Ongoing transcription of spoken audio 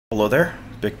Hello there,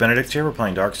 Big Benedict here. We're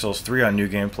playing Dark Souls 3 on New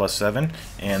Game Plus 7,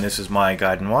 and this is my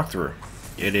guide and walkthrough.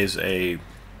 It is a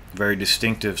very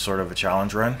distinctive sort of a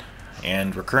challenge run,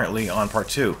 and we're currently on part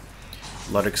 2,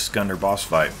 Ludex Gundyr boss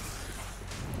fight.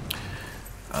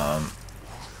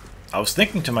 I was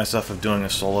thinking to myself of doing a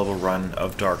soul level run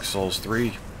of Dark Souls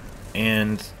 3,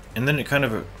 and then it kind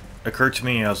of occurred to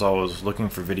me as I was looking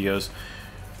for videos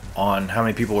on how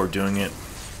many people were doing it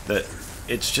that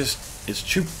it's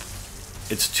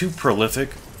too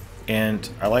prolific, and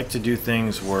I like to do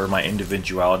things where my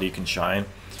individuality can shine,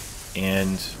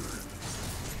 and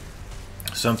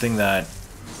something that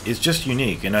is just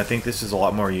unique, and I think this is a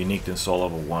lot more unique than Soul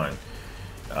Level 1.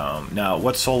 Now,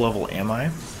 what Soul Level am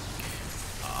I?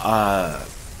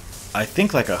 I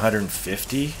think like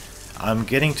 150. I'm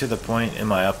getting to the point in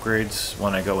my upgrades,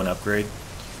 when I go and upgrade,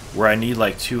 where I need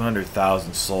like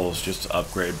 200,000 souls just to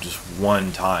upgrade just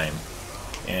one time.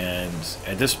 And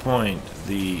at this point,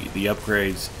 the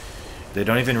upgrades, they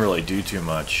don't even really do too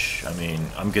much. I mean,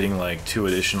 I'm getting like 2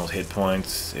 additional hit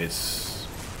points. It's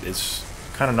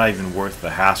kind of not even worth the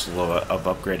hassle of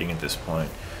upgrading at this point.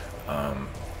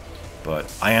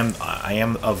 But I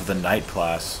am of the Knight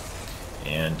class,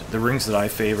 and the rings that I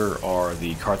favor are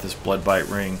the Karthus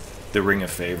Bloodbite ring, the Ring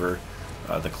of Favor,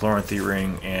 the Chloranthy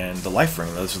ring, and the Life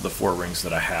ring. Those are the 4 rings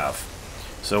that I have.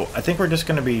 So I think we're just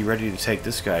going to be ready to take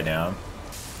this guy down.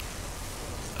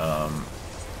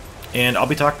 And I'll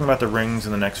be talking about the rings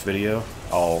in the next video.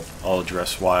 I'll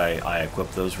address why I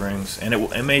equip those rings, and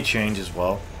it may change as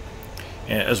well.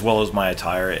 And as well as my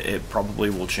attire, it probably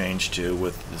will change too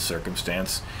with the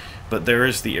circumstance. But there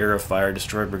is the Air of Fire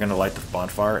destroyed. We're going to light the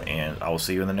bonfire, and I will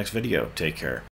see you in the next video. Take care.